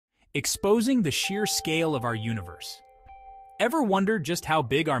exposing the sheer scale of our universe. Ever wonder just how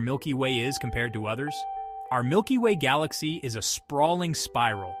big our Milky Way is compared to others? Our Milky Way galaxy is a sprawling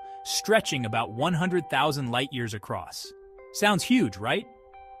spiral, stretching about 100,000 light-years across. Sounds huge, right?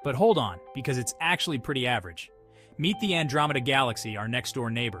 But hold on, because it's actually pretty average. Meet the Andromeda Galaxy, our next-door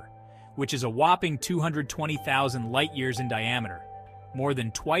neighbor, which is a whopping 220,000 light-years in diameter, more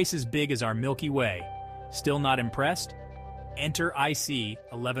than twice as big as our Milky Way. Still not impressed? Enter IC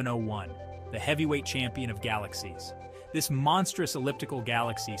 1101, the heavyweight champion of galaxies. This monstrous elliptical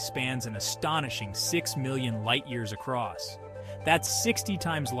galaxy spans an astonishing 6 million light-years across. That's 60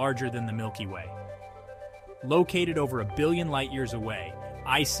 times larger than the Milky Way. Located over a billion light-years away,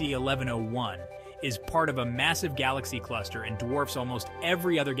 IC 1101 is part of a massive galaxy cluster and dwarfs almost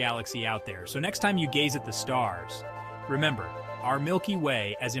every other galaxy out there. So next time you gaze at the stars, remember, our Milky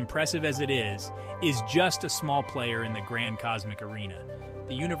Way, as impressive as it is just a small player in the grand cosmic arena.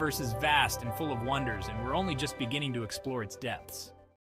 The universe is vast and full of wonders, and we're only just beginning to explore its depths.